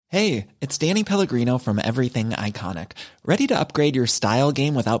Hey, it's Danny Pellegrino from Everything Iconic. Ready to upgrade your style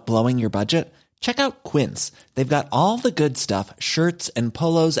game without blowing your budget? Check out Quince. They've got all the good stuff, shirts and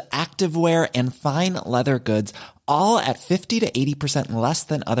polos, activewear, and fine leather goods, all at 50 to 80% less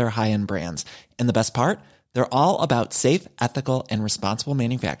than other high-end brands. And the best part? They're all about safe, ethical, and responsible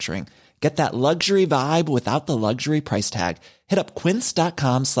manufacturing. Get that luxury vibe without the luxury price tag. Hit up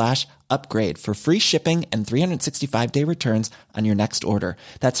quince.com/upgrade for free shipping and 365-day returns on your next order.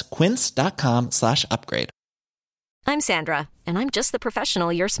 That's quince.com/upgrade. I'm Sandra, and I'm just the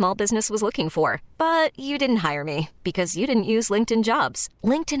professional your small business was looking for. But you didn't hire me because you didn't use LinkedIn Jobs.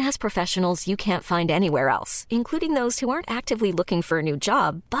 LinkedIn has professionals you can't find anywhere else, including those who aren't actively looking for a new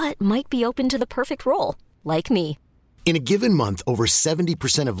job, but might be open to the perfect role, like me. In a given month, over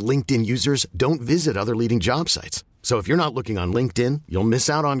 70% of LinkedIn users don't visit other leading job sites. So if you're not looking on LinkedIn, you'll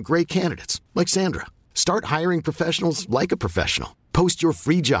miss out on great candidates like Sandra. Start hiring professionals like a professional. Post your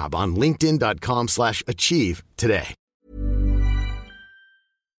free job on linkedin.com/achieve today.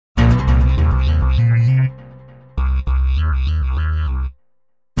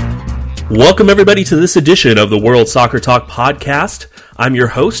 Welcome everybody to this edition of the World Soccer Talk podcast. I'm your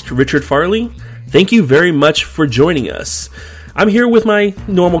host, Richard Farley. Thank you very much for joining us. I'm here with my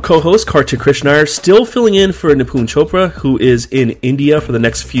normal co-host, Kartik Krishnaiyer, still filling in for Nipun Chopra, who is in India for the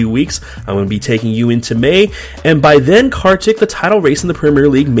next few weeks. I'm going to be taking you into May, and by then, Kartik, the title race in the Premier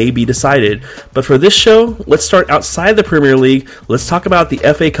League may be decided. But for this show, let's start outside the Premier League. Let's talk about the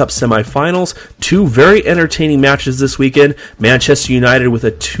FA Cup semifinals. Two very entertaining matches this weekend. Manchester United with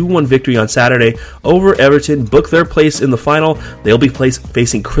a 2-1 victory on Saturday over Everton booked their place in the final. They'll be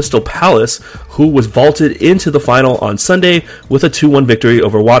facing Crystal Palace, who was vaulted into the final on Sunday with a 2-1 victory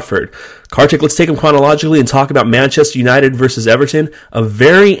over Watford. Kartik, let's take them chronologically and talk about Manchester United versus Everton. A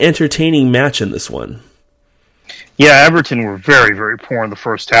very entertaining match in this one. Yeah, Everton were very, very poor in the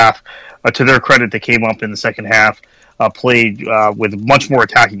first half. To their credit, they came up in the second half, played with much more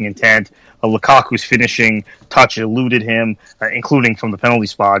attacking intent. Lukaku's finishing touch eluded him, including from the penalty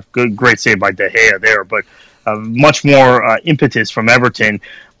spot. Great save by De Gea there, but much more impetus from Everton.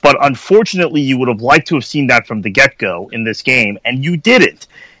 But unfortunately, you would have liked to have seen that from the get-go in this game, and you didn't.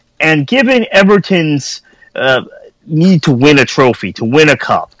 And given Everton's need to win a trophy, to win a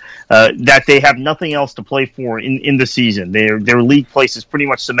cup, that they have nothing else to play for in the season. Their league place is pretty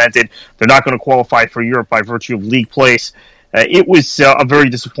much cemented. They're not going to qualify for Europe by virtue of league place. It was a very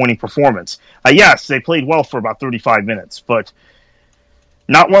disappointing performance. Yes, they played well for about 35 minutes, but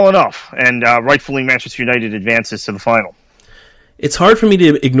not well enough. And rightfully, Manchester United advances to the final. It's hard for me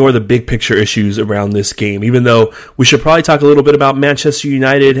to ignore the big picture issues around this game, even though we should probably talk a little bit about Manchester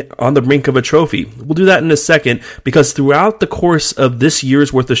United on the brink of a trophy. We'll do that in a second, because throughout the course of this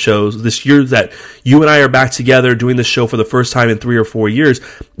year's worth of shows, this year that you and I are back together doing this show for the first time in 3 or 4 years,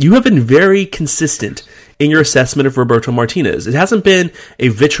 you have been very consistent in your assessment of Roberto Martinez. It hasn't been a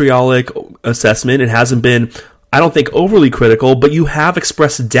vitriolic assessment. It hasn't been, I don't think, overly critical, but you have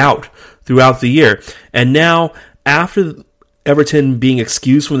expressed doubt throughout the year. And now, after Everton being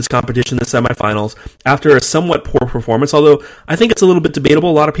excused from this competition in the semifinals after a somewhat poor performance, although I think it's a little bit debatable.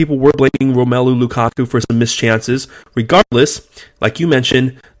 A lot of people were blaming Romelu Lukaku for some missed chances. Regardless, like you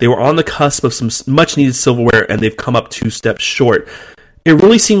mentioned, they were on the cusp of some much-needed silverware, and they've come up 2 steps short. It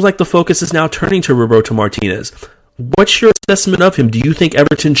really seems like the focus is now turning to Roberto Martinez. What's your assessment of him? Do you think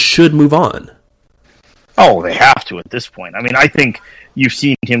Everton should move on? Oh, they have to at this point. I mean, I think you've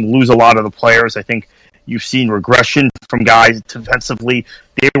seen him lose a lot of the players. I think you've seen regression from guys defensively.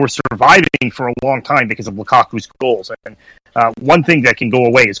 They were surviving for a long time because of Lukaku's goals. And one thing that can go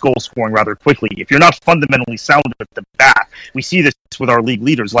away is goal scoring rather quickly. If you're not fundamentally sound at the back, we see this with our league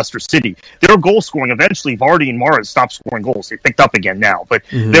leaders, Leicester City. Their goal scoring, eventually Vardy and Mahrez stopped scoring goals. They picked up again now. But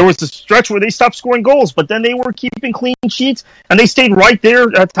there was a stretch where they stopped scoring goals, but then they were keeping clean sheets, and they stayed right there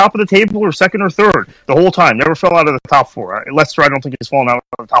at the top of the table or second or third the whole time. Never fell out of the top 4. Leicester, I don't think, has fallen out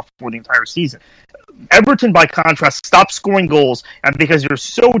of the top 4 the entire season. Everton, by contrast, stopped scoring goals, and because they're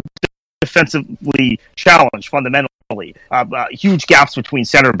so defensively challenged fundamentally, huge gaps between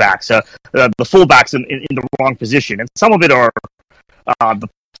center backs, the full backs in the wrong position, and some of it are the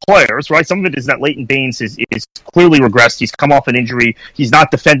players, right? Some of it is that Leighton Baines is clearly regressed. He's come off an injury. He's not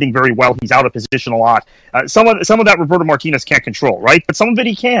defending very well. He's out of position a lot. Some of that Roberto Martinez can't control, right? But some of it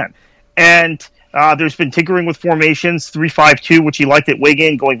he can. And there's been tinkering with formations, 3-5-2, which he liked at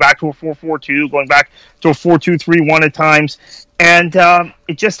Wigan, going back to a 4-4-2, going back to a 4-2-3-1 at times. And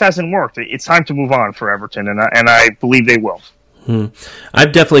it just hasn't worked. It's time to move on for Everton, and I believe they will.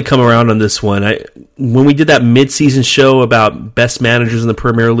 I've definitely come around on this one. When we did that mid-season show about best managers in the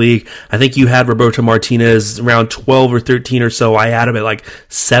Premier League, I think you had Roberto Martinez around 12 or 13 or so. I had him at like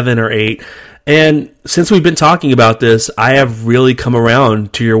 7 or 8. And since we've been talking about this, I have really come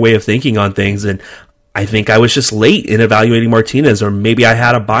around to your way of thinking on things, and I think I was just late in evaluating Martinez, or maybe I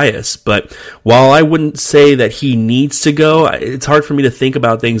had a bias. But while I wouldn't say that he needs to go, it's hard for me to think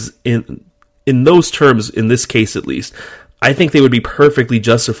about things in those terms, in this case at least. I think they would be perfectly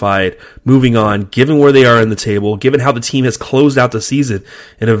justified moving on, given where they are in the table, given how the team has closed out the season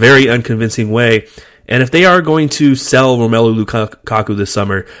in a very unconvincing way. And if they are going to sell Romelu Lukaku this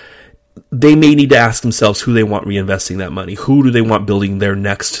summer, they may need to ask themselves who they want reinvesting that money. Who do they want building their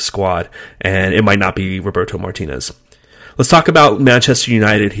next squad? And it might not be Roberto Martinez. Let's talk about Manchester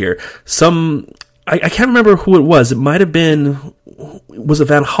United here. I can't remember who it was. It might have been, was it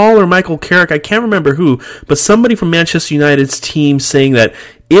Van Gaal or Michael Carrick? I can't remember who, but somebody from Manchester United's team saying that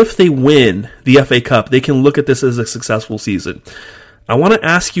if they win the FA Cup, they can look at this as a successful season. I want to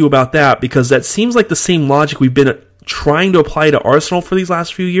ask you about that, because that seems like the same logic we've been trying to apply to Arsenal for these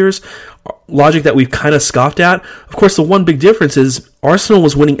last few years, logic that we've kind of scoffed at. Of course, the one big difference is Arsenal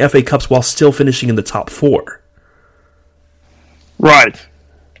was winning FA Cups while still finishing in the top 4. Right.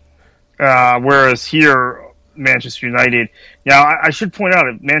 Whereas here, Manchester United... Now, I should point out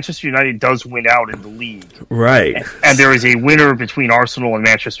that Manchester United does win out in the league. Right. And there is a winner between Arsenal and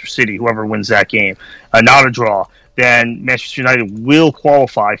Manchester City, whoever wins that game. Not a draw. Then Manchester United will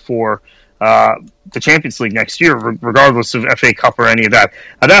qualify for the Champions League next year, regardless of FA Cup or any of that.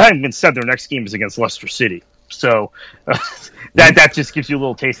 That having been said, their next game is against Leicester City. So that just gives you a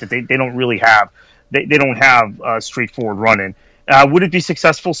little taste that they don't really have. They don't have a straightforward run-in. Would it be a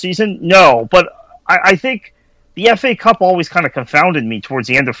successful season? No, but I think the FA Cup always kind of confounded me towards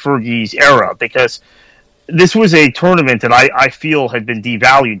the end of Fergie's era, because this was a tournament that I feel had been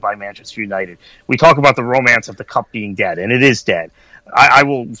devalued by Manchester United. We talk about the romance of the Cup being dead, and it is dead. I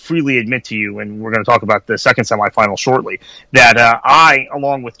will freely admit to you, and we're going to talk about the second semifinal shortly, that I,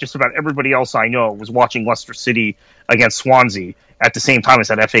 along with just about everybody else I know, was watching Leicester City against Swansea at the same time as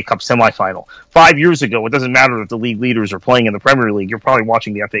that FA Cup semifinal. 5 years ago, it doesn't matter if the league leaders are playing in the Premier League, you're probably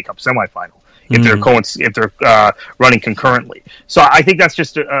watching the FA Cup semifinal if they're running concurrently. So I think that's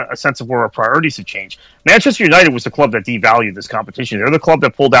just a sense of where our priorities have changed. Manchester United was the club that devalued this competition. They're the club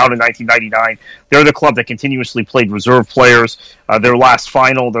that pulled out in 1999. They're the club that continuously played reserve players. Their last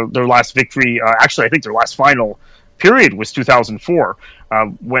final, their last victory, actually I think their last final period was 2004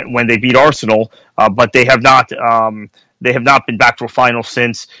 when they beat Arsenal, but they have not been back to a final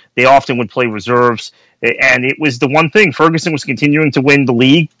since. They often would play reserves, and it was the one thing. Ferguson was continuing to win the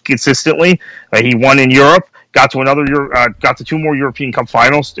league consistently. He won in Europe, got to 2 more European Cup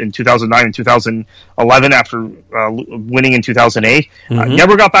finals in 2009 and 2011 after winning in 2008.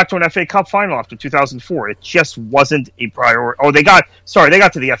 Never got back to an FA Cup final after 2004. It just wasn't a priority. Oh, they got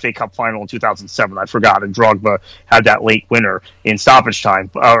to the FA Cup final in 2007. I forgot, and Drogba had that late winner in stoppage time,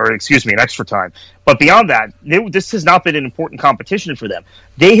 in extra time. But beyond that, this has not been an important competition for them.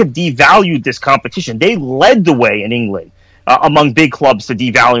 They have devalued this competition. They led the way in England among big clubs to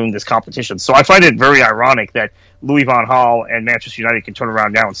devaluing this competition. So I find it very ironic that Louis van Gaal and Manchester United can turn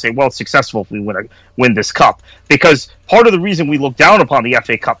around now and say, well, it's successful if we win this cup. Because part of the reason we look down upon the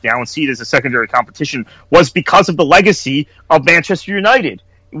FA Cup now and see it as a secondary competition was because of the legacy of Manchester United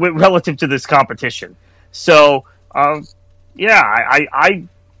relative to this competition. So, I'm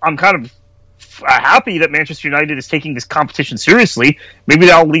kind of happy that Manchester United is taking this competition seriously. Maybe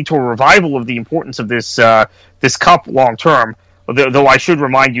that'll lead to a revival of the importance of this cup long term. Though I should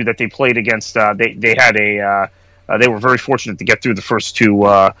remind you that they played against they were very fortunate to get through the first two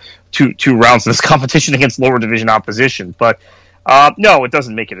rounds of this competition against lower division opposition. But no, it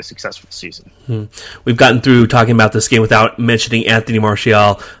doesn't make it a successful season. We've gotten through talking about this game without mentioning Anthony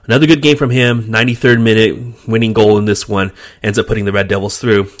Martial. Another good game from him, 93rd minute winning goal in this one, ends up putting the Red Devils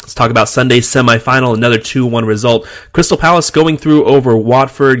through. Let's talk about Sunday's semi-final, another 2-1 result. Crystal Palace going through over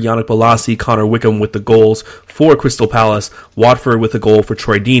Watford, Yannick Bolasie, Connor Wickham with the goals for Crystal Palace, Watford with a goal for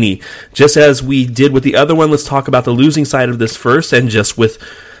Troy Deeney. Just as we did with the other one, let's talk about the losing side of this first, and just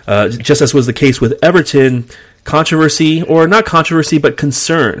as was the case with Everton, controversy, or not controversy, but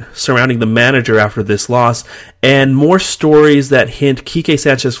concern surrounding the manager after this loss, and more stories that hint Quique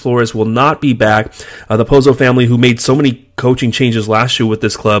Sanchez-Flores will not be back. The Pozo family, who made so many coaching changes last year with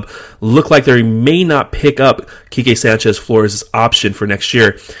this club, look like they may not pick up Quique Sanchez-Flores' option for next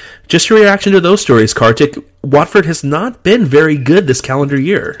year. Just your reaction to those stories, Kartik. Watford has not been very good this calendar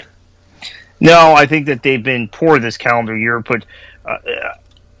year. No, I think that they've been poor this calendar year, but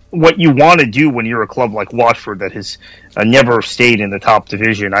what you want to do when you're a club like Watford that has never stayed in the top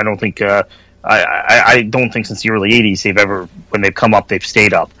division. I don't think I don't think since the early '80s when they've come up, they've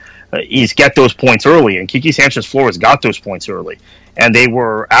stayed up. Is get those points early, and Kiki Sanchez Flores got those points early, and they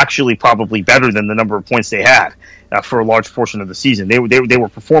were actually probably better than the number of points they had for a large portion of the season. They were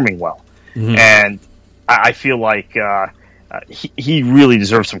performing well, and I feel like he really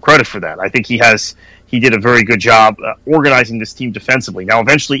deserves some credit for that. I think he did a very good job organizing this team defensively. Now,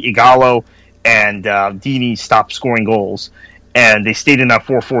 eventually, Ighalo and Dini stopped scoring goals, and they stayed in that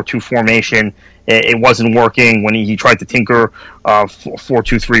 4-4-2 formation. It wasn't working when he tried to tinker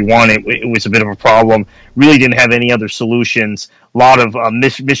 4-2-3-1. It was a bit of a problem. Really didn't have any other solutions. A lot of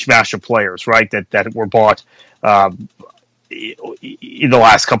mishmash of players, right, that were bought in the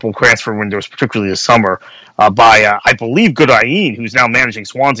last couple of transfer windows, particularly this summer, by, I believe, Goodine, who's now managing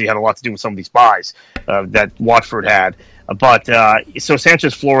Swansea, had a lot to do with some of these buys that Watford had. But so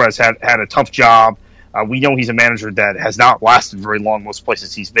Sanchez Flores had a tough job. We know he's a manager that has not lasted very long most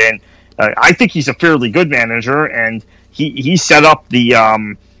places he's been. I think he's a fairly good manager, and he set up the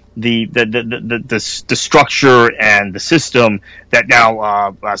structure and the system that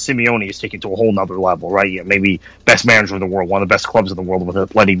now Simeone is taking to a whole nother level, right? Yeah, maybe best manager in the world, one of the best clubs in the world with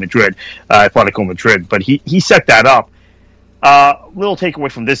Atletico Madrid. But he set that up. Little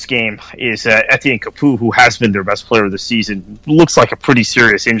takeaway from this game is Etienne Capoue, who has been their best player of the season, looks like a pretty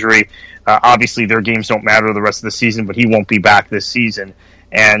serious injury. Obviously, their games don't matter the rest of the season, but he won't be back this season.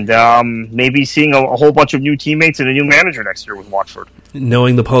 And maybe seeing a whole bunch of new teammates and a new manager next year with Watford.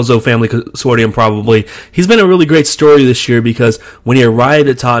 Knowing the Pozzo family consortium, probably. He's been a really great story this year because when he arrived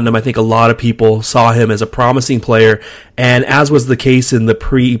at Tottenham, I think a lot of people saw him as a promising player. And as was the case in the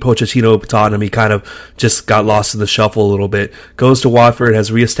pre-Pochettino Tottenham, he kind of just got lost in the shuffle a little bit. Goes to Watford, has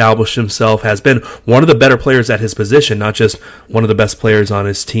reestablished himself, has been one of the better players at his position, not just one of the best players on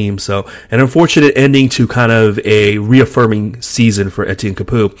his team. So an unfortunate ending to kind of a reaffirming season for Etienne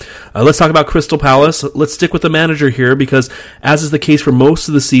Capoue. Let's talk about Crystal Palace. Let's stick with the manager here because, as is the case for most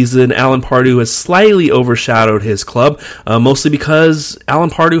of the season, Alan Pardew has slightly overshadowed his club, mostly because Alan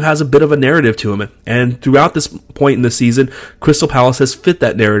Pardew has a bit of a narrative to him. And throughout this point in the season, Crystal Palace has fit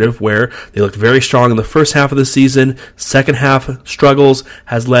that narrative where they looked very strong in the first half of the season. Second half struggles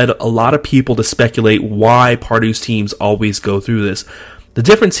has led a lot of people to speculate why Pardew's teams always go through this. The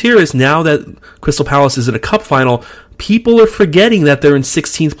difference here is now that Crystal Palace is in a cup final, people are forgetting that they're in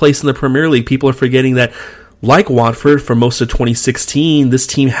 16th place in the Premier League. People are forgetting that, like Watford for most of 2016, this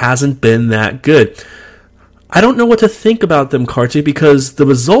team hasn't been that good. I don't know what to think about them, Kartik, because the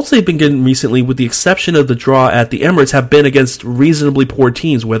results they've been getting recently, with the exception of the draw at the Emirates, have been against reasonably poor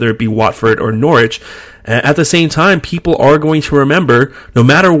teams, whether it be Watford or Norwich. At the same time, people are going to remember, no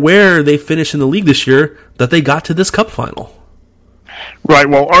matter where they finish in the league this year, that they got to this cup final. Right.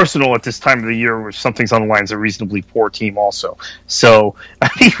 Well, Arsenal at this time of the year, where something's on the line, is a reasonably poor team also. So I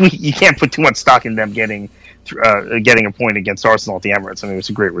think you can't put too much stock in them getting a point against Arsenal at the Emirates. I mean, it was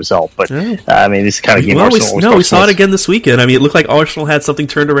a great result, but I mean, this kind of game. We saw it again this weekend. I mean, it looked like Arsenal had something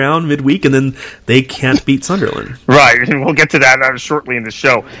turned around midweek, and then they can't beat Sunderland. Right, and we'll get to that shortly in the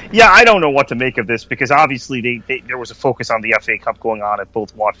show. Yeah, I don't know what to make of this because obviously there was a focus on the FA Cup going on at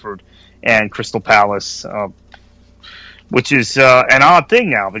both Watford and Crystal Palace. Which is an odd thing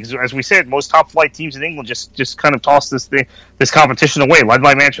now, because as we said, most top-flight teams in England just kind of toss this competition away, led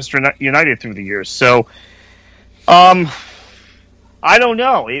by Manchester United through the years. So, I don't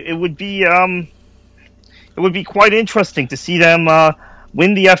know. It would be quite interesting to see them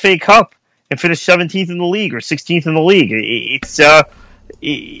win the FA Cup and finish 17th in the league or 16th in the league. It's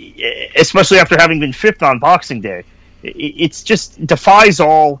especially after having been 5th on Boxing Day. It's just defies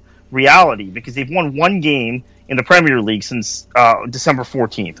all reality because they've won one game in the Premier League since December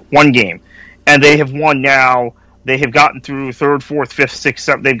 14th. One game. And they have won now. They have gotten through 3rd, 4th, 5th,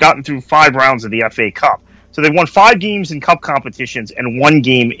 6th, 7th. They've gotten through 5 rounds of the FA Cup. So they've won 5 games in cup competitions and 1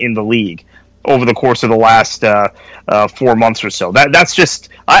 game in the league over the course of the last 4 months or so. That's just...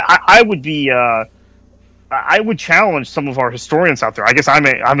 I would be... I would challenge some of our historians out there. I guess I'm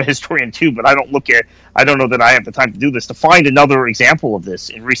a historian too, but I don't know that I have the time to do this, to find another example of this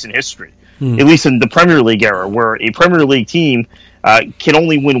in recent history. At least in the Premier League era, where a Premier League team can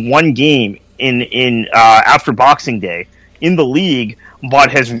only win 1 game in after Boxing Day in the league, but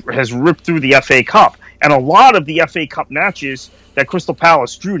has ripped through the FA Cup. And a lot of the FA Cup matches that Crystal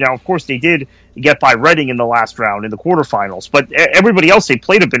Palace drew. Now, of course, they did get by Reading in the last round in the quarterfinals, but everybody else they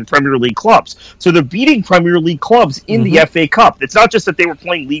played have been Premier League clubs. So they're beating Premier League clubs in the FA Cup. It's not just that they were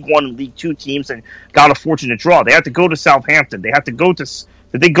playing League One and League Two teams and got a fortunate draw. They had to go to Southampton. They had to go to...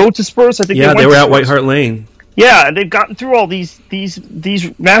 Did they go to Spurs? I think they were at White Hart Lane. Yeah, and they've gotten through all these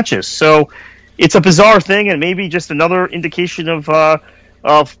matches. So it's a bizarre thing, and maybe just another indication of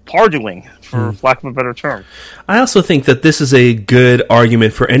pardoing, for lack of a better term. I also think that this is a good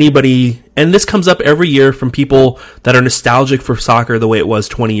argument for anybody, and this comes up every year from people that are nostalgic for soccer the way it was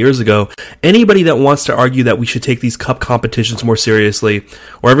 20 years ago. Anybody that wants to argue that we should take these cup competitions more seriously,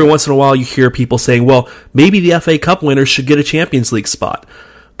 or every once in a while you hear people saying, well, maybe the FA Cup winners should get a Champions League spot.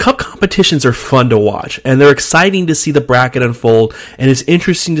 Cup competitions are fun to watch, and they're exciting to see the bracket unfold, and it's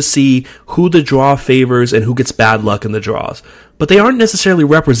interesting to see who the draw favors and who gets bad luck in the draws. But they aren't necessarily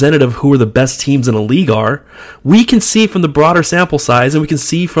representative of who are the best teams in a league are. We can see from the broader sample size, and we can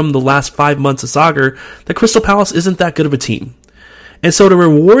see from the last 5 months of soccer, that Crystal Palace isn't that good of a team. And so to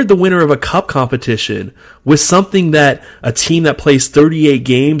reward the winner of a cup competition with something that a team that plays 38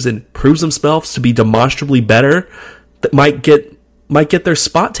 games and proves themselves to be demonstrably better, that might get their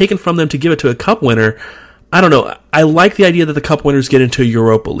spot taken from them to give it to a cup winner. I don't know. I like the idea that the cup winners get into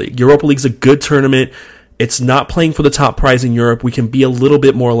Europa League. Europa League's a good tournament. It's not playing for the top prize in Europe. We can be a little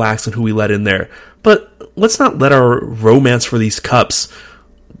bit more lax in who we let in there. But let's not let our romance for these cups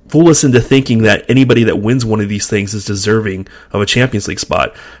fool us into thinking that anybody that wins one of these things is deserving of a Champions League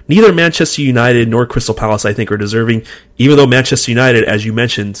spot. Neither Manchester United nor Crystal Palace, I think, are deserving, even though Manchester United, as you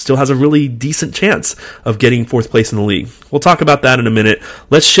mentioned, still has a really decent chance of getting fourth place in the league. We'll talk about that in a minute.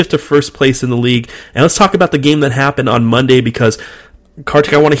 Let's shift to first place in the league, and let's talk about the game that happened on Monday, because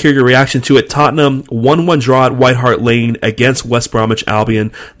Kartik, I want to hear your reaction to it. Tottenham 1-1 draw at White Hart Lane against West Bromwich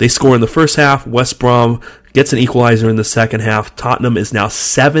Albion. They score in the first half. West Brom gets an equalizer in the second half. Tottenham is now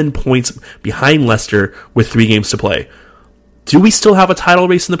 7 points behind Leicester with 3 games to play. Do we still have a title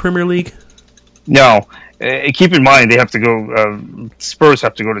race in the Premier League? No. Keep in mind, they have to go. Spurs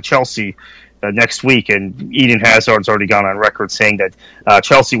have to go to Chelsea next week, and Eden Hazard's already gone on record saying that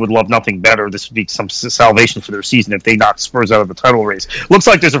Chelsea would love nothing better. This would be some salvation for their season if they knock Spurs out of the title race. Looks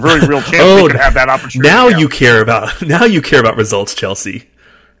like there's a very real chance they could have that opportunity. Now you care about results, Chelsea.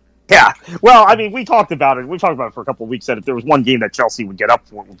 Yeah, well, I mean, we talked about it. We talked about it for a couple of weeks. That if there was one game that Chelsea would get up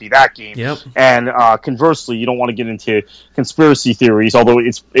for, it would be that game. Yep. And conversely, you don't want to get into conspiracy theories, although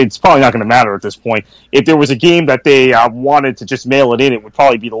it's probably not going to matter at this point. If there was a game that they wanted to just mail it in, it would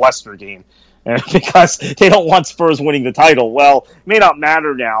probably be the Leicester game, because they don't want Spurs winning the title. Well, it may not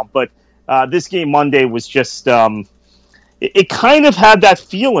matter now, but this game Monday was just it kind of had that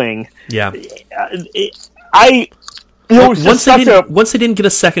feeling. Yeah. Once they didn't get a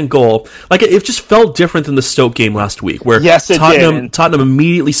second goal, like it just felt different than the Stoke game last week, where Tottenham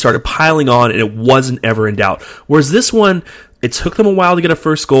immediately started piling on, and it wasn't ever in doubt. Whereas this one, it took them a while to get a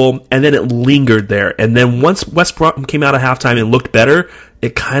first goal, and then it lingered there. And then once West Brom came out of halftime and looked better,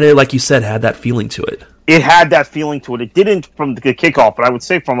 it kind of, like you said, had that feeling to it. It had that feeling to it. It didn't from the kickoff, but I would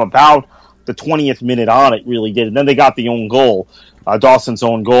say from about the 20th minute on, it really did. And then they got the own goal, Dawson's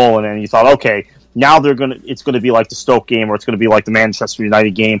own goal, and then you thought, okay, now it's going to be like the Stoke game, or it's going to be like the Manchester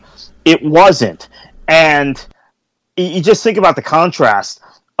United game. It wasn't. And you just think about the contrast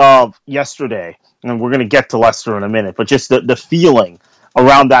of yesterday, and we're going to get to Leicester in a minute, but just the feeling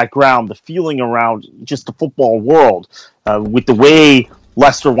around that ground, the feeling around just the football world, with the way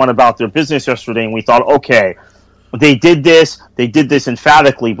Leicester went about their business yesterday, and we thought, okay, they did this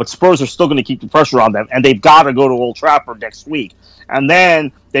emphatically, but Spurs are still going to keep the pressure on them, and they've got to go to Old Trafford next week. And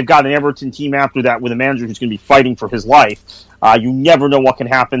then they've got an Everton team after that with a manager who's going to be fighting for his life. You never know what can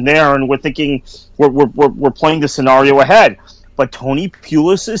happen there, and we're thinking we're playing the scenario ahead. But Tony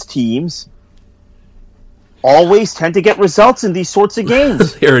Pulis's teams always tend to get results in these sorts of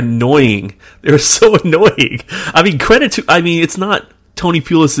games. They're annoying. They're so annoying. I mean, it's not Tony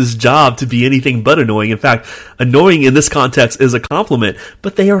Pulis's job to be anything but annoying. In fact, annoying in this context is a compliment,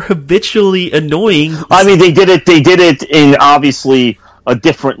 but they are habitually annoying. I mean, they did it in obviously a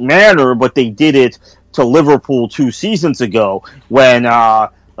different manner, but they did it to Liverpool 2 seasons ago when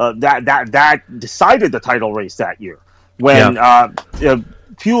that decided the title race that year. When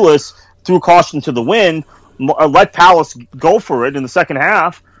Pulis threw caution to the wind, let Palace go for it in the second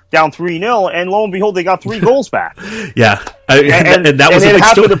half, down 3-0, and lo and behold, they got 3 goals back. Yeah. And it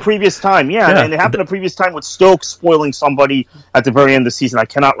happened the previous time. Yeah, and it happened the previous time with Stoke spoiling somebody at the very end of the season. I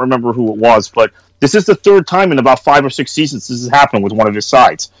cannot remember who it was, but this is the 3rd time in about 5 or 6 seasons this has happened with one of his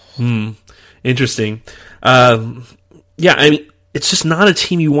sides. Interesting. I mean, it's just not a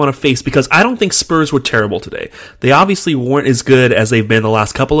team you want to face, because I don't think Spurs were terrible today. They obviously weren't as good as they've been the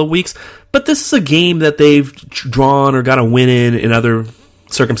last couple of weeks, but this is a game that they've drawn or got a win in other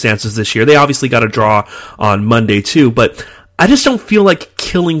circumstances this year. They obviously got a draw on Monday too, but I just don't feel like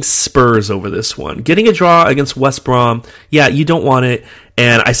killing Spurs over this one. Getting a draw against West Brom, yeah, you don't want it,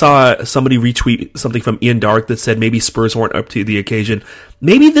 And I saw somebody retweet something from Ian Dark that said maybe Spurs weren't up to the occasion.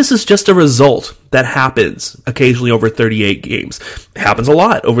 Maybe this is just a result that happens occasionally over 38 games. It happens a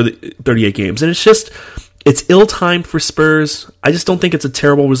lot over the 38 games. And it's ill-timed for Spurs. I just don't think it's a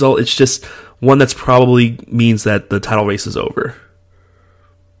terrible result. It's just one that's probably means that the title race is over.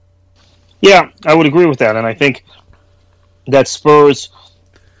 Yeah, I would agree with that. And I think that Spurs,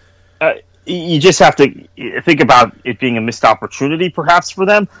 you just have to think about it being a missed opportunity perhaps for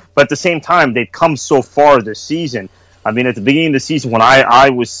them. But at the same time, they've come so far this season. I mean, at the beginning of the season, when I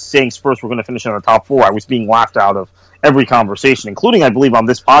was saying Spurs were going to finish in the top four, I was being laughed out of every conversation, including, I believe, on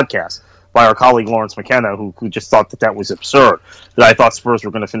this podcast, by our colleague Lawrence McKenna, who just thought that was absurd. That I thought Spurs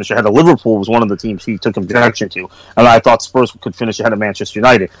were going to finish ahead of Liverpool was one of the teams he took objection to, and I thought Spurs could finish ahead of Manchester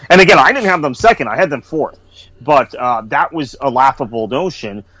United. And again, I didn't have them second; I had them fourth. But that was a laughable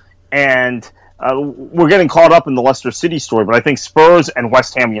notion, and we're getting caught up in the Leicester City story. But I think Spurs and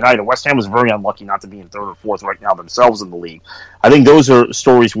West Ham United. West Ham was very unlucky not to be in third or fourth right now themselves in the league. I think those are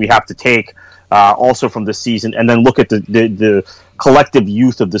stories we have to take. Also from this season, and then look at the collective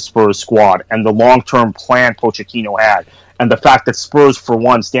youth of the Spurs squad and the long-term plan Pochettino had, and the fact that Spurs, for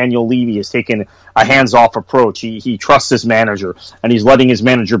once, Daniel Levy has taken a hands-off approach. He trusts his manager, and he's letting his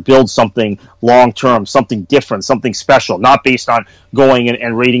manager build something long-term, something different, something special, not based on going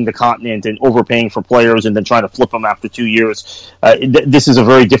and raiding the continent and overpaying for players and then trying to flip them after 2 years. This is a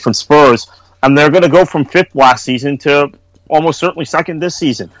very different Spurs, and they're going to go from fifth last season to almost certainly second this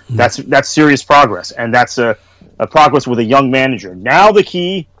season. That's serious progress, and that's a progress with a young manager. Now the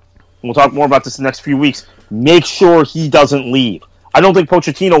key, and we'll talk more about this in the next few weeks, make sure he doesn't leave. I don't think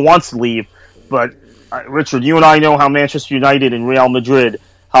Pochettino wants to leave, but Richard, you and I know how Manchester United and Real Madrid,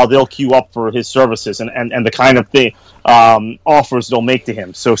 how they'll queue up for his services and the kind of thing offers they'll make to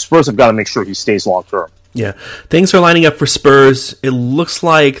him. So Spurs have got to make sure he stays long term. Yeah, things are lining up for Spurs. It looks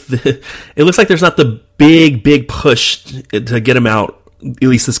like there's not the big push to get him out, at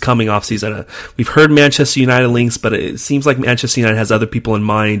least this coming offseason. We've heard Manchester United links, but it seems like Manchester United has other people in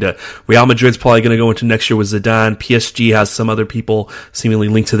mind. Real Madrid's probably going to go into next year with Zidane. PSG has some other people seemingly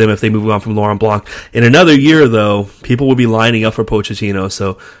linked to them if they move on from Laurent Blanc. In another year, though, people will be lining up for Pochettino,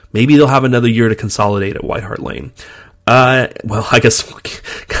 so maybe they'll have another year to consolidate at White Hart Lane. Well, I guess we're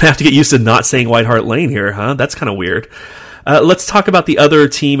gonna have to get used to not saying White Hart Lane here, huh? That's kind of weird. Let's talk about the other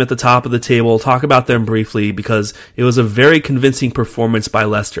team at the top of the table. Talk about them briefly because it was a very convincing performance by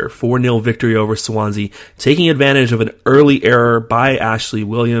Leicester. 4-0 victory over Swansea, taking advantage of an early error by Ashley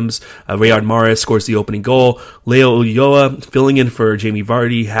Williams. Riyad Mahrez scores the opening goal. Leo Ulloa, filling in for Jamie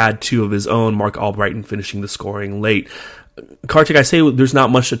Vardy, had two of his own. Mark Albrighton finishing the scoring late. Kartik, I say there's not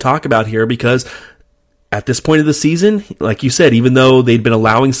much to talk about here because at this point of the season, like you said, even though they'd been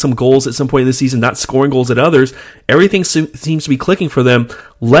allowing some goals at some point in the season, not scoring goals at others, everything seems to be clicking for them.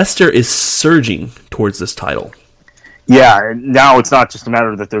 Leicester is surging towards this title. Yeah, now it's not just a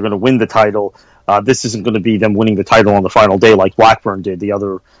matter that they're going to win the title. This isn't going to be them winning the title on the final day like Blackburn did, the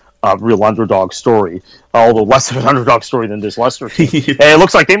other real underdog story, although less of an underdog story than this Leicester team. And it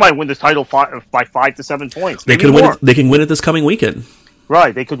looks like they might win this title by 5 to 7 points. They can win it this coming weekend.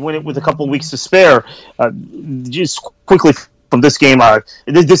 Right, they could win it with a couple of weeks to spare. Just quickly from this game,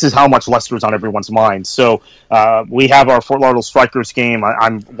 this is how much Leicester is on everyone's mind. So we have our Fort Lauderdale Strikers game.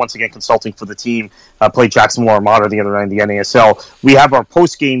 I'm once again consulting for the team. Played Jackson Moore Armada the other night in the NASL. We have our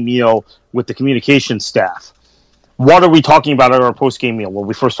post-game meal with the communications staff. What are we talking about at our post-game meal? Well,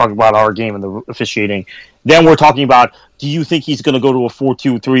 we first talk about our game and the officiating. Then we're talking about, do you think he's going to go to a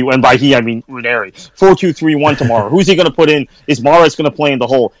 4-2-3? And by he, I mean Ranieri. 4-2-3-1 tomorrow. Who's he going to put in? Is Mahrez going to play in the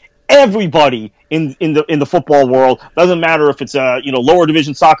hole? Everybody in the football world, doesn't matter if it's lower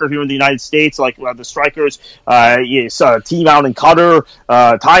division soccer here in the United States, like the Strikers, team out in Qatar,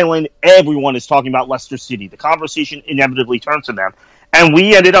 Thailand. Everyone is talking about Leicester City. The conversation inevitably turns to them. And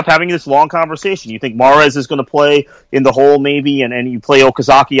we ended up having this long conversation. You think Mahrez is going to play in the hole maybe, and you play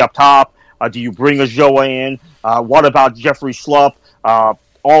Okazaki up top? Do you bring Ulloa in? What about Jeffrey Schlupp?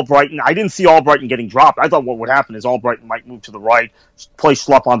 Albrighton. I didn't see Albrighton getting dropped. I thought what would happen is Albrighton might move to the right, play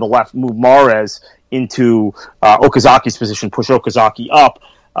Schlupp on the left, move Mahrez into Okazaki's position, push Okazaki up.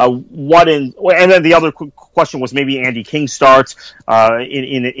 And then the other question was maybe Andy King starts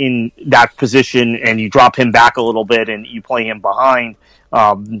in that position, and you drop him back a little bit, and you play him behind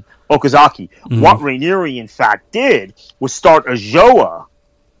Okazaki. Mm-hmm. What Ranieri, in fact, did was start Ulloa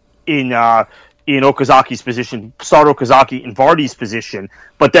in Okazaki's position, start Okazaki in Vardy's position,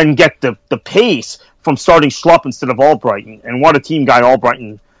 but then get the pace from starting Schlupp instead of Albrighton. And what a team guy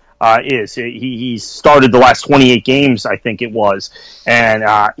Albrighton is. He started the last 28 games, I think it was, and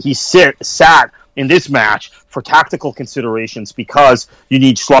he sat in this match for tactical considerations because you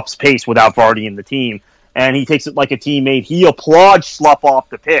need Schlupp's pace without Vardy in the team, and he takes it like a teammate. He applauds Schlupp off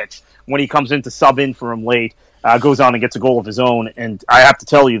the pitch when he comes in to sub in for him late, goes on and gets a goal of his own. And I have to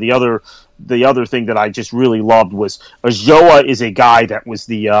tell you, the other thing that I just really loved was Ulloa is a guy that was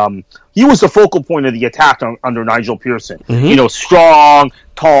he was the focal point of the attack under Nigel Pearson. Mm-hmm. Strong,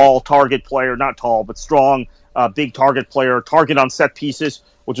 tall target player, not tall, but strong, big target player, target on set pieces,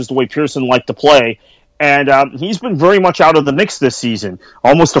 which is the way Pearson liked to play. And he's been very much out of the mix this season,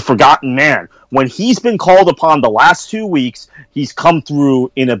 almost a forgotten man. When he's been called upon the last 2 weeks, he's come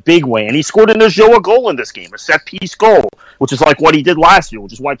through in a big way. And he scored an Ulloa goal in this game, a set-piece goal, which is like what he did last year,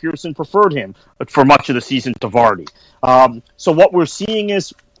 which is why Pearson preferred him for much of the season to Vardy. So what we're seeing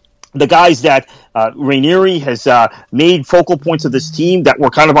is the guys that Ranieri has made focal points of this team that were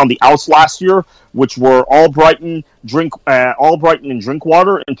kind of on the outs last year, which were Albrighton and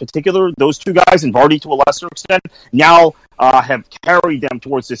Drinkwater in particular, those two guys, and Vardy to a lesser extent, now have carried them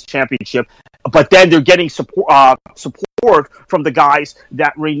towards this championship. But then they're getting support from the guys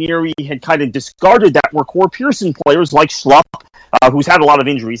that Ranieri had kind of discarded that were core Pearson players like Schlupp, who's had a lot of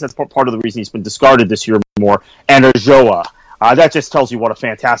injuries. That's part of the reason he's been discarded this year more, and Ulloa. That just tells you what a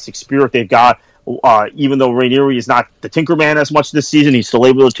fantastic spirit they've got. Even though Ranieri is not the Tinkerman as much this season, he's still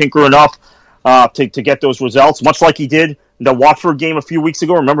able to tinker enough to get those results, much like he did in the Watford game a few weeks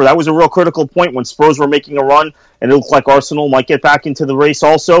ago. Remember, that was a real critical point when Spurs were making a run, and it looked like Arsenal might get back into the race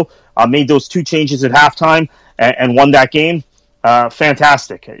also. Made those 2 changes at halftime and won that game.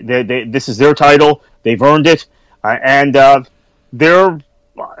 Fantastic. This is their title. They've earned it. I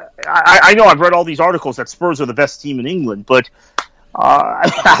know I've read all these articles that Spurs are the best team in England, but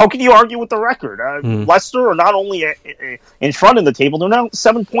how can you argue with the record? Leicester are not only in front of the table, they're now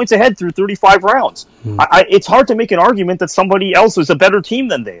 7 points ahead through 35 rounds. It's hard to make an argument that somebody else is a better team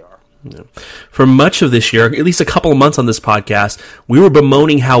than they are. Yeah. For much of this year, at least a couple of months on this podcast, we were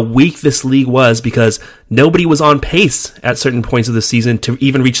bemoaning how weak this league was because nobody was on pace at certain points of the season to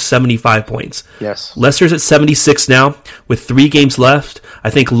even reach 75 points. Yes. Leicester's at 76 now with 3 games left.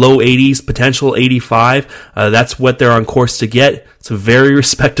 I think low 80s, potential 85. That's what they're on course to get. It's a very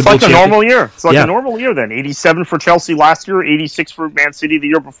respectable It's like a normal year. It's like a normal year then. 87 for Chelsea last year, 86 for Man City the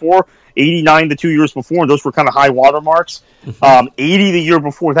year before, 89 the 2 years before, and those were kind of high water marks. 80 the year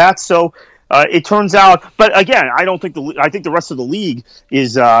before that. So it turns out, but again, I think the rest of the league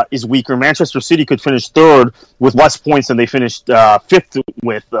is weaker. Manchester City could finish third with less points than they finished fifth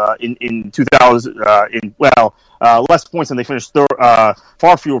with in 2000. Less points than they finished third.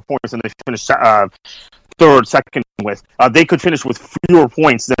 Far fewer points than they finished second with. They could finish with fewer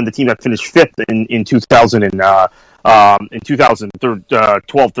points than the team that finished fifth in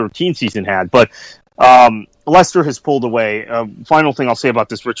 2012-13 season had. But Leicester has pulled away. Final thing I'll say about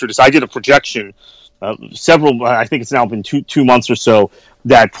this, Richard, is I did a projection I think it's now been two months or so,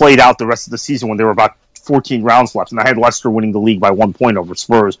 that played out the rest of the season when there were about 14 rounds left, and I had Leicester winning the league by 1 point over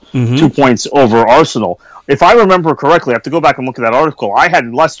Spurs, 2 points over Arsenal. If I remember correctly, I have to go back and look at that article. I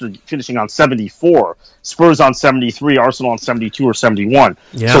had Leicester finishing on 74, Spurs on 73, Arsenal on 72 or 71.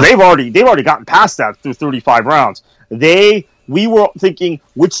 Yeah. So they've already gotten past that through 35 rounds. We were thinking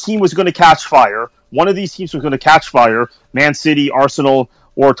which team was going to catch fire. One of these teams was going to catch fire, Man City, Arsenal,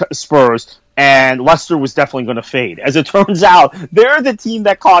 or Spurs, and Leicester was definitely going to fade. As it turns out, they're the team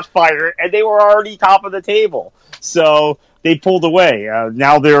that caught fire, and they were already top of the table. So they pulled away.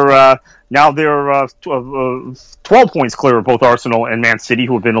 Now they're 12 points clear of both Arsenal and Man City,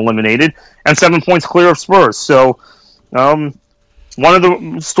 who have been eliminated, and 7 points clear of Spurs. So one of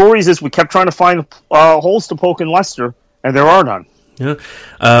the stories is we kept trying to find holes to poke in Leicester, and there are none. Yeah.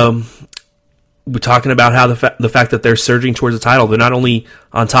 We're talking about how the fact that they're surging towards the title. They're not only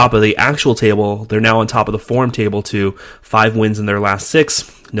on top of the actual table, they're now on top of the form table too. 5 wins in their last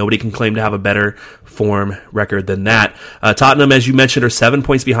 6. Nobody can claim to have a better form record than that. Tottenham, as you mentioned, are 7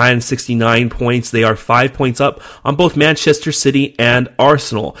 points behind, 69 points. They are 5 points up on both Manchester City and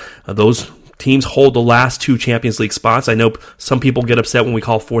Arsenal. Those teams hold the last 2 Champions League spots. I know some people get upset when we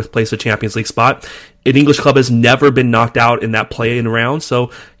call 4th place a Champions League spot. An English club has never been knocked out in that play-in round,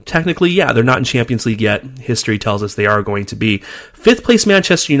 so technically, yeah, they're not in Champions League yet. History tells us they are going to be. 5th place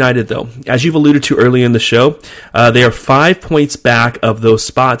Manchester United, though, as you've alluded to earlier in the show, they are 5 points back of those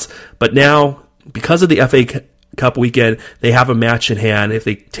spots, but now, because of the Cup weekend, they have a match in hand. If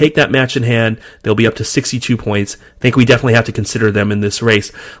they take that match in hand, they'll be up to 62 points. I think we definitely have to consider them in this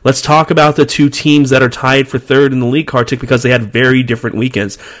race. Let's talk about the two teams that are tied for third in the league, Kartik, because they had very different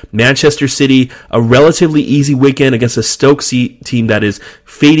weekends. Manchester City, a relatively easy weekend against a Stoke team that is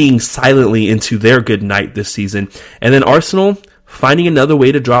fading silently into their good night this season. And then Arsenal, finding another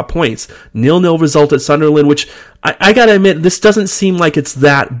way to drop points. 0-0 result at Sunderland, which I gotta admit, this doesn't seem like it's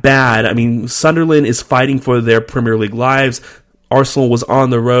that bad. I mean, Sunderland is fighting for their Premier League lives. Arsenal was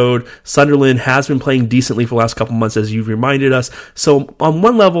on the road. Sunderland has been playing decently for the last couple months, as you've reminded us. So on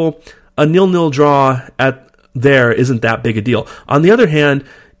one level, a 0-0 draw there isn't that big a deal. On the other hand,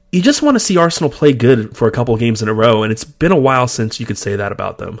 you just want to see Arsenal play good for a couple of games in a row, and it's been a while since you could say that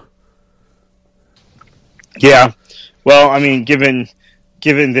about them. Yeah. Well, I mean, given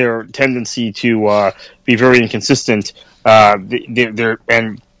their tendency to be very inconsistent, they're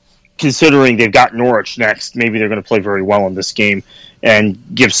and considering they've got Norwich next, maybe they're going to play very well in this game and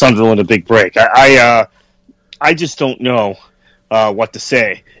give Sunderland a big break. I just don't know what to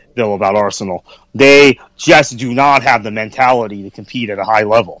say though about Arsenal. They just do not have the mentality to compete at a high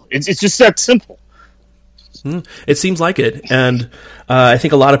level. It's just that simple. It seems like it, and I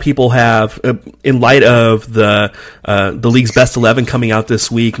think a lot of people have, in light of the league's best 11 coming out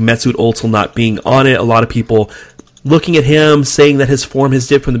this week, Mesut Ozil not being on it, a lot of people looking at him, saying that his form has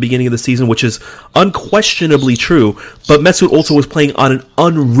dipped from the beginning of the season, which is unquestionably true, but Mesut Ozil was playing on an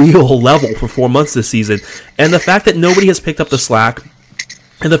unreal level for 4 months this season, and the fact that nobody has picked up the slack,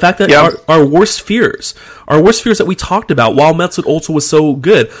 and the fact that our worst fears that we talked about while Mesut Ozil was so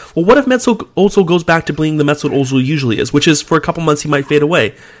good. Well, what if Mesut Ozil goes back to being the Mesut Ozil usually is, which is for a couple months he might fade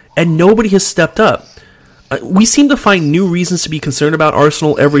away, and nobody has stepped up? We seem to find new reasons to be concerned about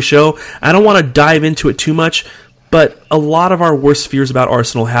Arsenal every show. I don't want to dive into it too much, but a lot of our worst fears about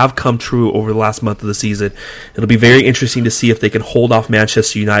Arsenal have come true over the last month of the season. It'll be very interesting to see if they can hold off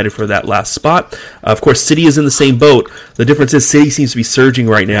Manchester United for that last spot. Of course, City is in the same boat. The difference is City seems to be surging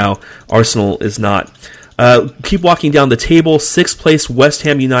right now. Arsenal is not. Keep walking down the table. 6th place, West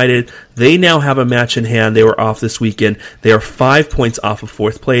Ham United. They now have a match in hand. They were off this weekend. They are 5 points off of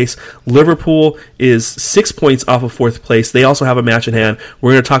 4th place. Liverpool is 6 points off of 4th place. They also have a match in hand.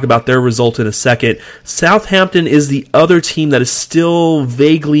 We're going to talk about their result in a second. Southampton is the other team that is still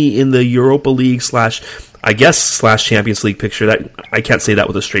vaguely in the Europa League / Champions League picture. That I can't say that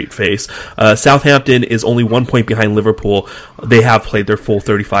with a straight face. Southampton is only 1 point behind Liverpool. They have played their full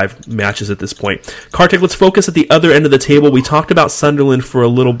 35 matches at this point. Kartik, let's focus at the other end of the table. We talked about Sunderland for a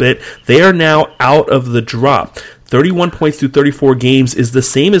little bit. They are now out of the drop. 31 points through 34 games is the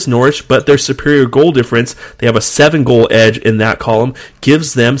same as Norwich, but their superior goal difference, they have a 7-goal edge in that column,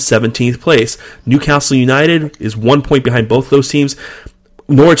 gives them 17th place. Newcastle United is 1 point behind both those teams.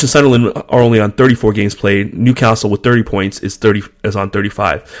 Norwich and Sunderland are only on 34 games played. Newcastle with 30 points is on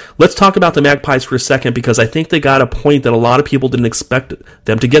 35. Let's talk about the Magpies for a second, because I think they got a point that a lot of people didn't expect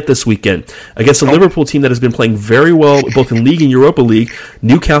them to get this weekend. Against a Liverpool team that has been playing very well both in League and Europa League,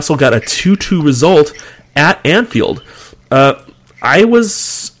 Newcastle got a 2-2 result at Anfield. I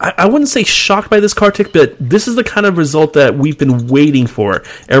wouldn't say shocked by this, Kartik, but this is the kind of result that we've been waiting for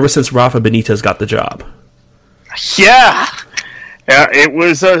ever since Rafa Benitez got the job. Yeah, it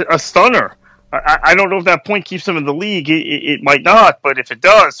was a stunner. I don't know if that point keeps them in the league. It might not, but if it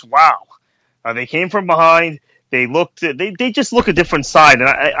does, wow. They came from behind. They just look a different side. And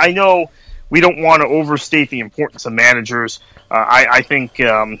I know we don't want to overstate the importance of managers. I think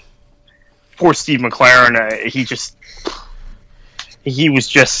poor Steve McLaren, he was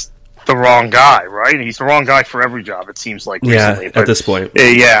just the wrong guy, right? He's the wrong guy for every job, it seems like recently. Yeah, at this point.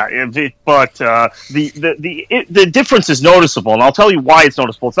 The difference is noticeable, and I'll tell you why it's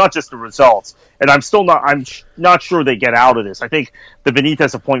noticeable. It's not just the results, and I'm not sure they get out of this. I think the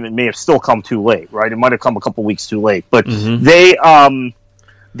Benitez appointment may have still come too late, right? It might have come a couple weeks too late, but they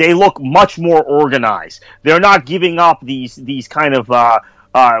look much more organized. They're not giving up these kind of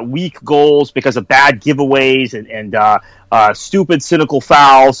weak goals because of bad giveaways and stupid, cynical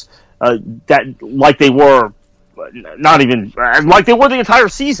fouls that like they were the entire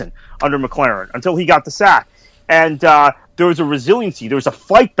season under McLaren until he got the sack. And there was a resiliency, there was a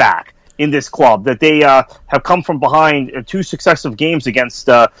fight back in this club that they have come from behind 2 successive games against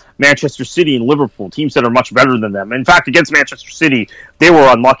Manchester City and Liverpool, teams that are much better than them. In fact, against Manchester City, they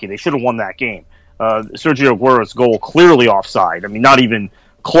were unlucky. They should have won that game. Sergio Aguero's goal clearly offside. I mean, not even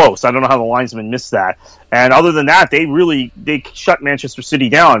close. I don't know how the linesman missed that. And other than that, they shut Manchester City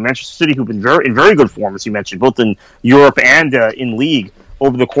down. Manchester City, who've been in very good form, as you mentioned, both in Europe and in league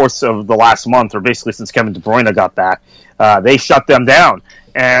over the course of the last month, or basically since Kevin De Bruyne got back, they shut them down.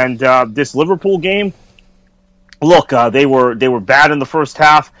 And this Liverpool game, look, they were bad in the first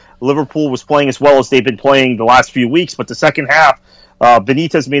half. Liverpool was playing as well as they've been playing the last few weeks, but the second half,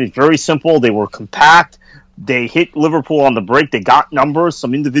 Benitez made it very simple. They were compact. They hit Liverpool on the break. They got numbers,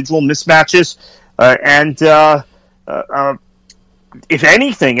 some individual mismatches, and if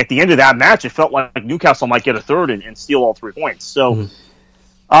anything, at the end of that match, it felt like Newcastle might get a third and steal all 3 points. So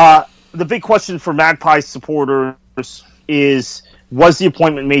the big question for Magpies supporters is, was the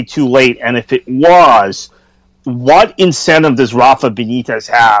appointment made too late? And if it was, what incentive does Rafa Benitez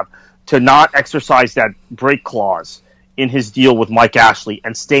have to not exercise that break clause in his deal with Mike Ashley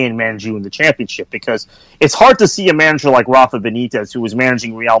and stay and manage you in the championship? Because it's hard to see a manager like Rafa Benitez, who was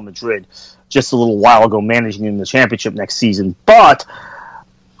managing Real Madrid just a little while ago, managing in the championship next season. But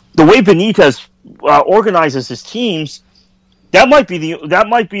the way Benitez organizes his teams, that might be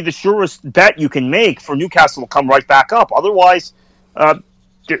the surest bet you can make for Newcastle to come right back up. Otherwise,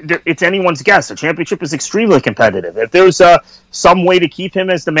 it's anyone's guess. The championship is extremely competitive. If there's some way to keep him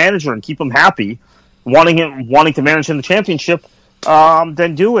as the manager and keep him happy, wanting to manage in the championship,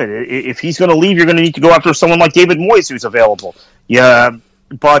 then do it. If he's going to leave, you're going to need to go after someone like David Moyes, who's available. Yeah,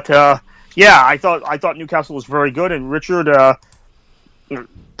 but I thought Newcastle was very good, and Richard,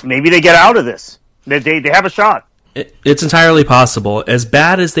 maybe they get out of this. They have a shot. It's entirely possible. As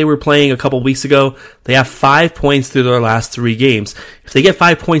bad as they were playing a couple weeks ago, they have 5 points through their last 3 games. If they get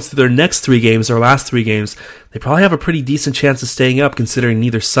 5 points through their next 3 games, their last 3 games, they probably have a pretty decent chance of staying up, considering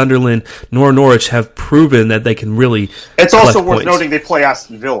neither Sunderland nor Norwich have proven that they can really. It's also worth noting they play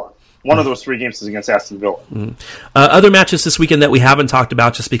Aston Villa. One of those 3 games is against Aston Villa. Other matches this weekend that we haven't talked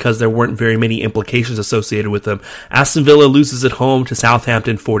about just because there weren't very many implications associated with them. Aston Villa loses at home to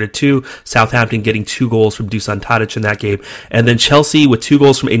Southampton 4-2. Southampton getting 2 goals from Dusan Tadic in that game. And then Chelsea with 2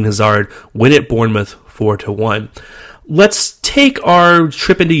 goals from Eden Hazard win at Bournemouth 4-1. Let's take our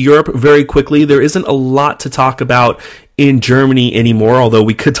trip into Europe very quickly. There isn't a lot to talk about in Germany anymore, although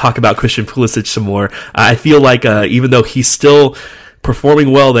we could talk about Christian Pulisic some more. I feel like even though he's still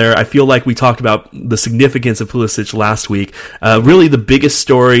performing well there, I feel like we talked about the significance of Pulisic last week. Really the biggest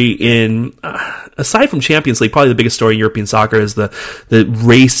story in, aside from Champions League, probably the biggest story in European soccer is the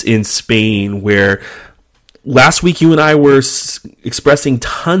race in Spain, where last week you and I were expressing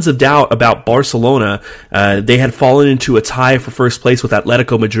tons of doubt about Barcelona. They had fallen into a tie for first place with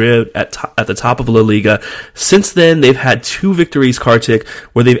Atletico Madrid at the top of La Liga. Since then, they've had 2 victories, Kartik,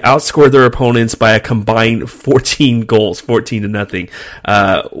 where they've outscored their opponents by a combined 14 goals, 14-0.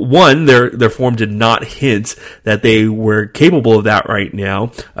 One, their form did not hint that they were capable of that right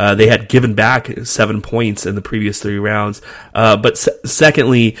now. They had given back 7 points in the previous 3 rounds. But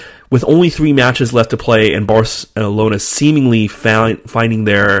secondly, with only 3 matches left to play and Barcelona seemingly finding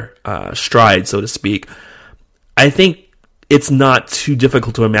their stride, so to speak, I think it's not too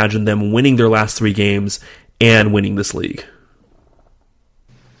difficult to imagine them winning their last 3 games and winning this league.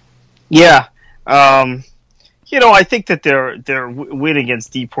 Yeah. I think that their win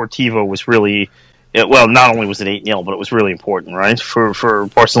against Deportivo was really, well, not only was it 8-0, but it was really important, right, for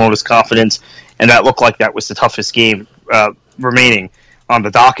Barcelona's confidence, and that looked like that was the toughest game remaining on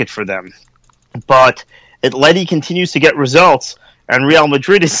the docket for them. But Atleti continues to get results, and Real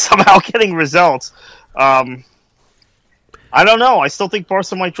Madrid is somehow getting results. I don't know. I still think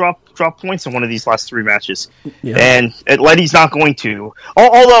Barca might drop points in one of these last 3 matches. Yeah. And Atleti's not going to.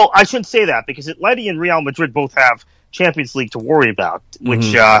 Although, I shouldn't say that, because Atleti and Real Madrid both have Champions League to worry about,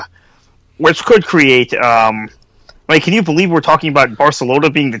 which could create... can you believe we're talking about Barcelona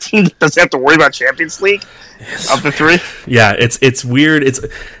being the team that doesn't have to worry about Champions League of the 3? Yeah, it's weird.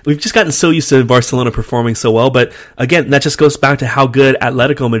 We've just gotten so used to Barcelona performing so well, but again, that just goes back to how good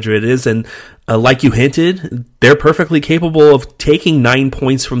Atletico Madrid is, and like you hinted, they're perfectly capable of taking 9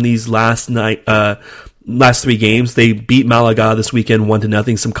 points from these last 3 games. They beat Malaga this weekend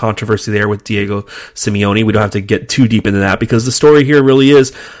 1-0. Some controversy there with Diego Simeone. We don't have to get too deep into that, because the story here really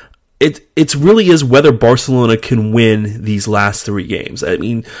is it really is whether Barcelona can win these last 3 games. I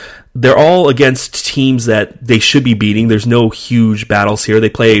mean, they're all against teams that they should be beating. There's no huge battles here. They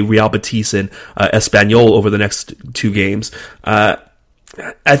play Real Betis and Espanyol over the next 2 games. I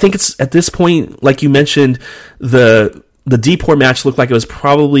think it's, at this point, like you mentioned, the Depor match looked like it was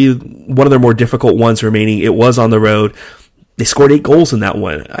probably one of their more difficult ones remaining. It was on the road. They scored 8 goals in that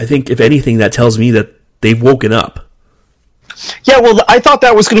one. I think, if anything, that tells me that they've woken up. Yeah, well, I thought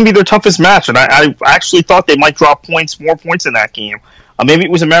that was going to be their toughest match, and I actually thought they might drop more points in that game. Maybe it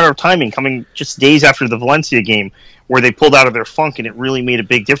was a matter of timing, coming just days after the Valencia game, where they pulled out of their funk, and it really made a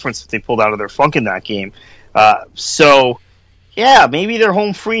big difference if they pulled out of their funk in that game. So, yeah, maybe they're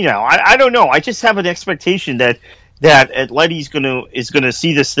home free now. I don't know. I just have an expectation that that Atleti's is gonna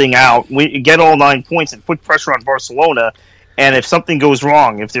see this thing out, get all 9 points, and put pressure on Barcelona. And if something goes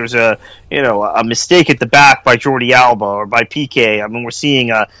wrong, if there's a mistake at the back by Jordi Alba or by Piqué, I mean, we're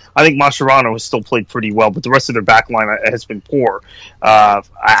seeing. I think Mascherano has still played pretty well, but the rest of their back line has been poor.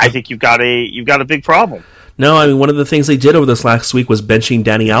 I think you've got a big problem. No, I mean, one of the things they did over this last week was benching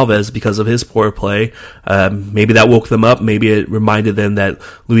Dani Alves because of his poor play. Maybe that woke them up. Maybe it reminded them that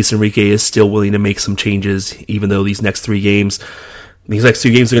Luis Enrique is still willing to make some changes, even though these next two games are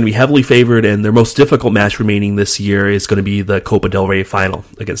going to be heavily favored, and their most difficult match remaining this year is going to be the Copa del Rey final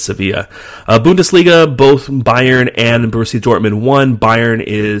against Sevilla. Bundesliga, both Bayern and Borussia Dortmund won. Bayern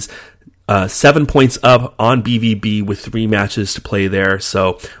is 7 points up on BVB with 3 matches to play there,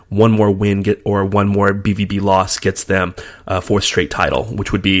 so one more win or one more BVB loss gets them a 4th straight title,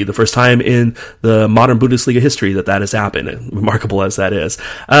 which would be the first time in the modern Bundesliga history that has happened, remarkable as that is.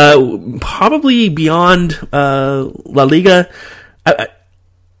 Probably beyond La Liga,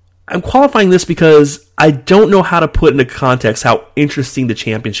 I'm qualifying this because I don't know how to put into context how interesting the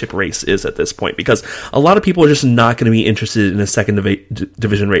championship race is at this point, because a lot of people are just not going to be interested in a second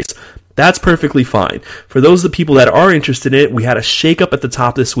division race. That's perfectly fine. For those of the people that are interested in it, we had a shakeup at the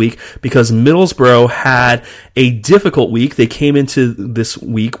top this week because Middlesbrough had a difficult week. They came into this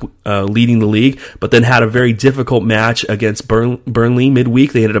week leading the league, but then had a very difficult match against Burnley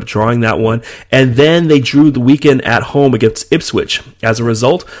midweek. They ended up drawing that one, and then they drew the weekend at home against Ipswich. As a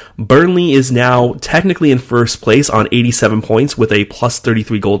result, Burnley is now technically in first place on 87 points with a plus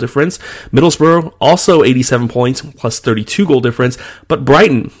 33 goal difference. Middlesbrough also 87 points, plus 32 goal difference, but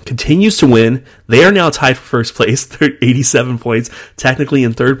Brighton continues to win. They are now tied for first place, 87 points, technically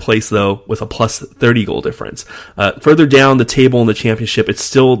in third place though, with a plus 30 goal difference. Further down the table in the championship, it's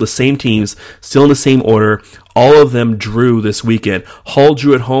still the same teams, still in the same order. All of them drew this weekend. Hull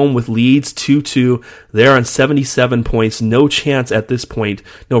drew at home with Leeds 2-2. They're on 77 points. No chance at this point,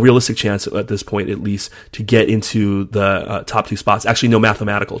 no realistic chance at this point at least, to get into the top 2 spots. Actually, no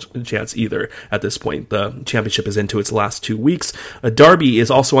mathematical chance either at this point. The championship is into its last 2 weeks. Derby is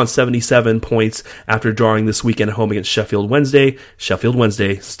also on 77 points after drawing this weekend at home against Sheffield Wednesday. Sheffield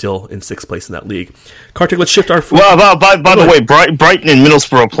Wednesday still in 6th place in that league. Kartik, let's shift our... Well, by the way, Brighton and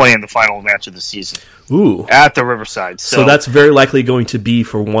Middlesbrough play in the final match of the season. Ooh. At the Riverside. So that's very likely going to be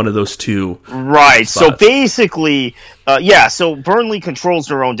for one of those two. Right. spots. So basically, so Burnley controls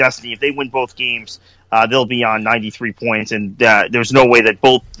their own destiny. If they win both games, they'll be on 93 points, and there's no way that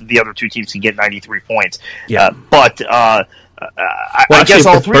both the other two teams can get 93 points. Yeah. I guess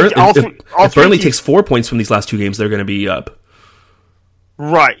all three. If Burnley takes 4 points from these last 2 games, they're going to be up.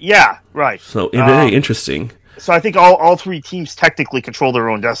 Right. Yeah. Right. So very interesting. So I think all 3 teams technically control their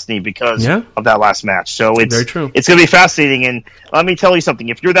own destiny because of that last match. So it's very true. It's going to be fascinating. And let me tell you something: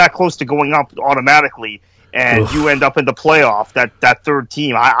 if you're that close to going up automatically, and you end up in the playoff, that third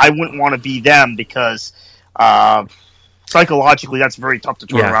team, I wouldn't want to be them because psychologically that's very tough to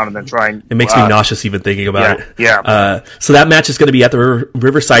turn around and then try and... It makes me nauseous even thinking about it. Yeah. So that match is going to be at the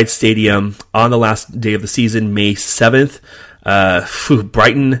Riverside Stadium on the last day of the season, May 7th.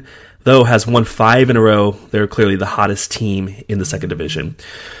 Brighton, though, has won 5 in a row. They're clearly the hottest team in the second division.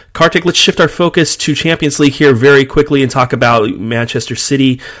 Kartik, let's shift our focus to Champions League here very quickly and talk about Manchester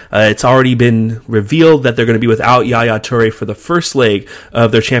City. It's already been revealed that they're going to be without Yaya Toure for the first leg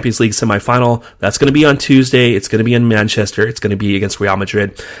of their Champions League semifinal. That's going to be on Tuesday. It's going to be in Manchester. It's going to be against Real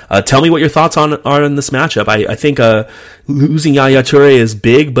Madrid. Tell me what your thoughts are on this matchup. I think losing Yaya Toure is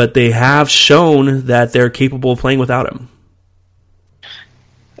big, but they have shown that they're capable of playing without him.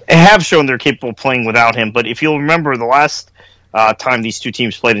 Have shown they're capable of playing without him, but if you'll remember the last time these two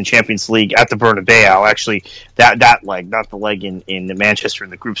teams played in Champions League at the Bernabeu, actually that leg, not the leg in Manchester in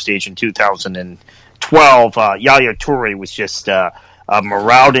the group stage in 2012, Yaya Toure was just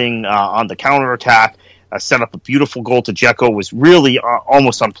marauding on the counterattack, set up a beautiful goal to Dzeko, was really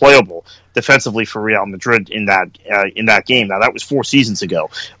almost unplayable defensively for Real Madrid in that game. Now that was 4 seasons ago,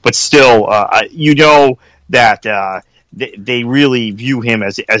 but still, that they really view him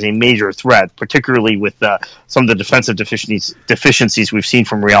as a major threat, particularly with some of the defensive deficiencies we've seen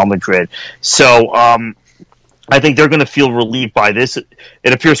from Real Madrid. So I think they're going to feel relieved by this. It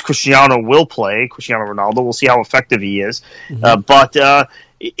appears Cristiano Ronaldo. We'll see how effective he is. Mm-hmm. But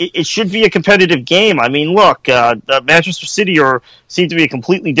it should be a competitive game. I mean, look, Manchester City seem to be a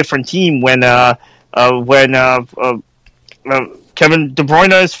completely different team when Kevin De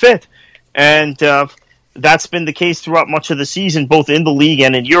Bruyne is fit. And that's been the case throughout much of the season, both in the league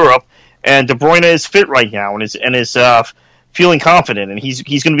and in Europe. And De Bruyne is fit right now and is feeling confident. And he's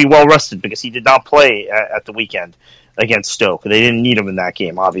going to be well rested because he did not play at the weekend against Stoke. They didn't need him in that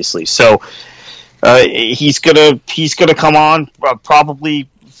game, obviously. So he's gonna come on probably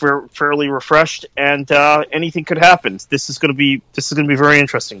fairly refreshed, and anything could happen. This is gonna be very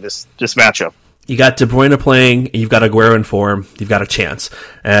interesting. This matchup. You got De Bruyne playing, you've got Aguero in form, you've got a chance.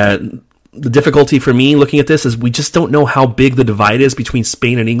 The difficulty for me looking at this is we just don't know how big the divide is between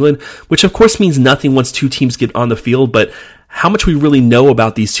Spain and England, which of course means nothing once two teams get on the field, but how much we really know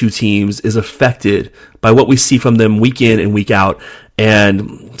about these two teams is affected by what we see from them week in and week out.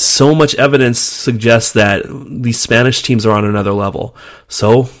 And so much evidence suggests that these Spanish teams are on another level.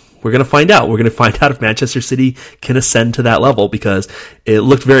 So we're going to find out. We're going to find out if Manchester City can ascend to that level, because it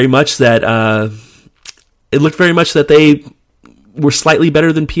looked very much that they were slightly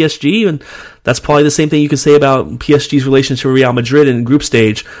better than PSG, and that's probably the same thing you could say about PSG's relation to Real Madrid in group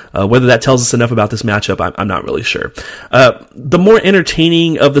stage. Whether that tells us enough about this matchup, I'm not really sure. The more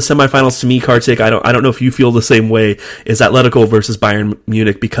entertaining of the semifinals to me, Kartik, I don't know if you feel the same way, is Atletico versus Bayern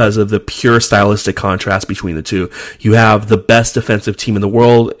Munich, because of the pure stylistic contrast between the two. You have the best defensive team in the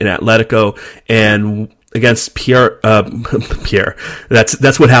world in Atletico, and against Pierre.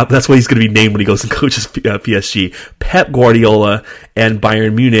 That's what happened. That's what he's going to be named when he goes and coaches PSG. Pep Guardiola and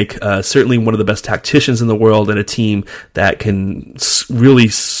Bayern Munich, certainly one of the best tacticians in the world, and a team that can really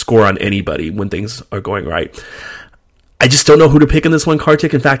score on anybody when things are going right. I just don't know who to pick in this one,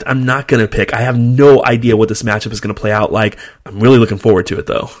 Kartik. In fact, I'm not going to pick. I have no idea what this matchup is going to play out like. I'm really looking forward to it,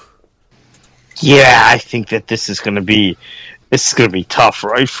 though. Yeah, I think that this is going to be tough,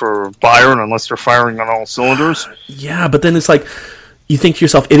 right, for Bayern, unless they're firing on all cylinders. Yeah, but then it's like, you think to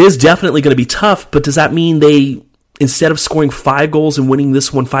yourself, it is definitely going to be tough, but does that mean they, instead of scoring 5 goals and winning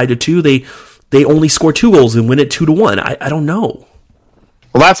this one 5-2, they only score 2 goals and win it 2-1? I don't know.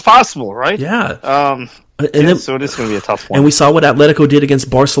 Well, that's possible, right? Yeah. So it is going to be a tough one. And we saw what Atletico did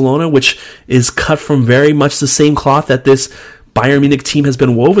against Barcelona, which is cut from very much the same cloth that this Bayern Munich team has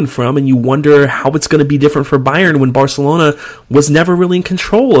been woven from, and you wonder how it's going to be different for Bayern when Barcelona was never really in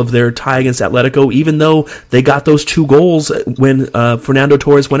control of their tie against Atletico, even though they got those 2 goals when Fernando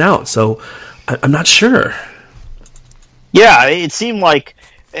Torres went out. So I'm not sure. Yeah, it seemed like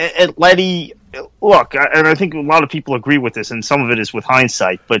Atleti. Look, and I think a lot of people agree with this, and some of it is with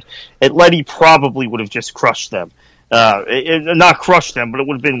hindsight, but Atleti probably would have just crushed them. Not crushed them, but it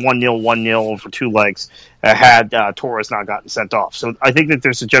would have been 1-0 over 2 legs had Torres not gotten sent off. So I think that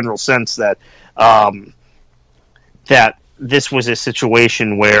there's a general sense that that this was a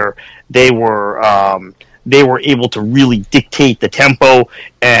situation where they were able to really dictate the tempo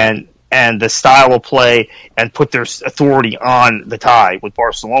and the style of play and put their authority on the tie with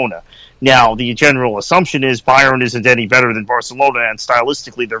Barcelona. Now, the general assumption is Bayern isn't any better than Barcelona, and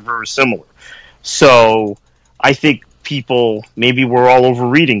stylistically they're very similar. So I think maybe we're all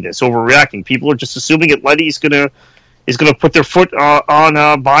overreacting. People are just assuming Atleti is gonna put their foot on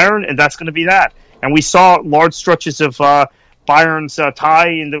Bayern, and that's going to be that. And we saw large stretches of Bayern's tie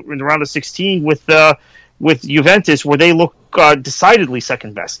in the round of 16 with Juventus, where they look decidedly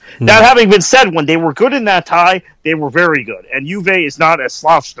second best. That having been said, when they were good in that tie, they were very good. And Juve is not as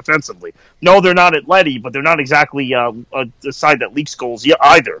slouched defensively. No, they're not Atleti, but they're not exactly a side that leaks goals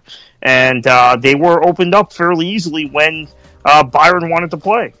either. And they were opened up fairly easily when Bayern wanted to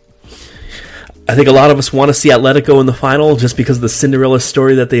play. I think a lot of us want to see Atletico in the final just because of the Cinderella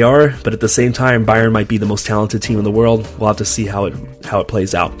story that they are, but at the same time, Bayern might be the most talented team in the world. We'll have to see how it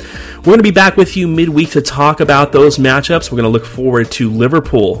plays out. We're going to be back with you midweek to talk about those matchups. We're going to look forward to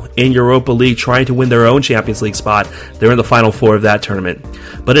Liverpool in Europa League trying to win their own Champions League spot. They're in the Final Four of that tournament.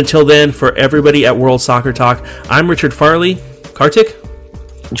 But until then, for everybody at World Soccer Talk, I'm Richard Farley. Kartik?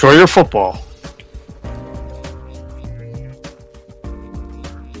 Enjoy your football.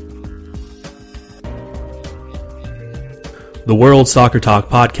 The World Soccer Talk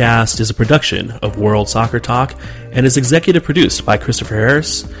podcast is a production of World Soccer Talk and is executive produced by Christopher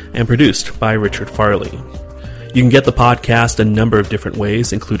Harris and produced by Richard Farley. You can get the podcast a number of different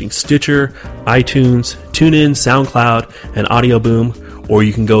ways, including Stitcher, iTunes, TuneIn, SoundCloud, and Audio Boom, or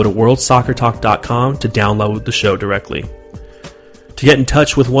you can go to worldsoccertalk.com to download the show directly. To get in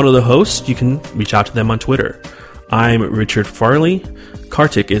touch with one of the hosts, you can reach out to them on Twitter. I'm Richard Farley.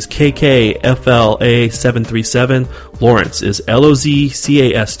 Kartik is KKFLA737. Lawrence is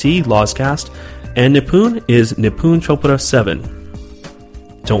LOZCAST, Lawscast. And Nipun is Nipun Chopra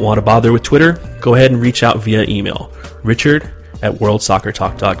 7. Don't want to bother with Twitter? Go ahead and reach out via email.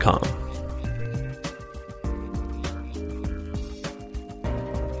 Richard@worldsoccertalk.com.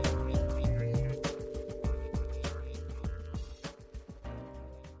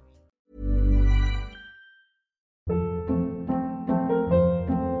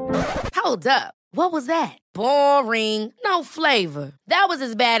 Hold up. What was that? Boring. No flavor. That was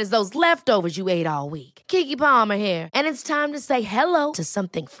as bad as those leftovers you ate all week. Keke Palmer here. And it's time to say hello to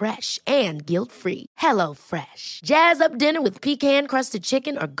something fresh and guilt-free. Hello Fresh. Jazz up dinner with pecan-crusted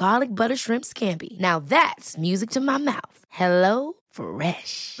chicken or garlic butter shrimp scampi. Now that's music to my mouth. Hello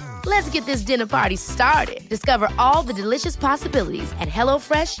Fresh. Let's get this dinner party started. Discover all the delicious possibilities at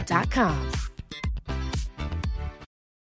HelloFresh.com.